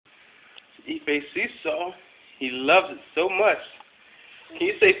Ife SeeSaw. He loves it so much. Can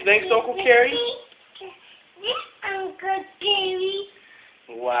you say thanks, Uncle Carrie? Uncle Carrie.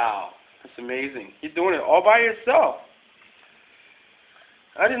 Wow, that's amazing. You're doing it all by yourself.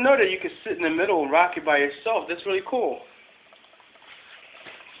 I didn't know that you could sit in the middle and rock it by yourself. That's really cool.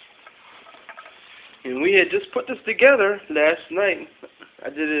 And we had just put this together last night. I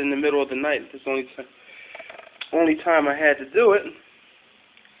did it in the middle of the night. This is the only time I had to do it.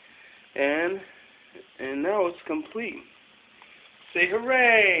 And now it's complete. Say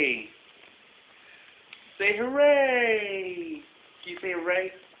hooray! Say hooray! Can you say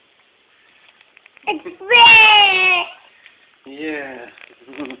hooray? It's red. Yeah.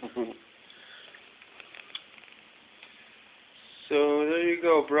 So there you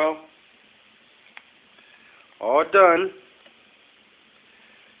go, bro. All done.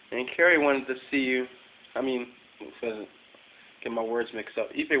 And Carrie wanted to see you. Get my words mixed up.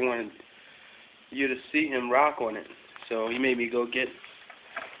 Ife wanted you to see him rock on it. So he made me go get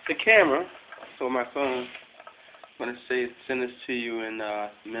the camera. So my phone. I'm going to send this to you in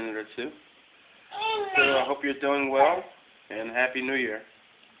a minute or two. So I hope you're doing well. And Happy New Year.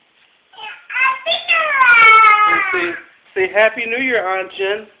 Happy New Year. Say Happy New Year, Aunt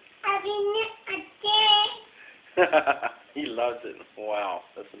Jen. Happy New Year. He loves it. Wow,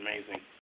 that's amazing.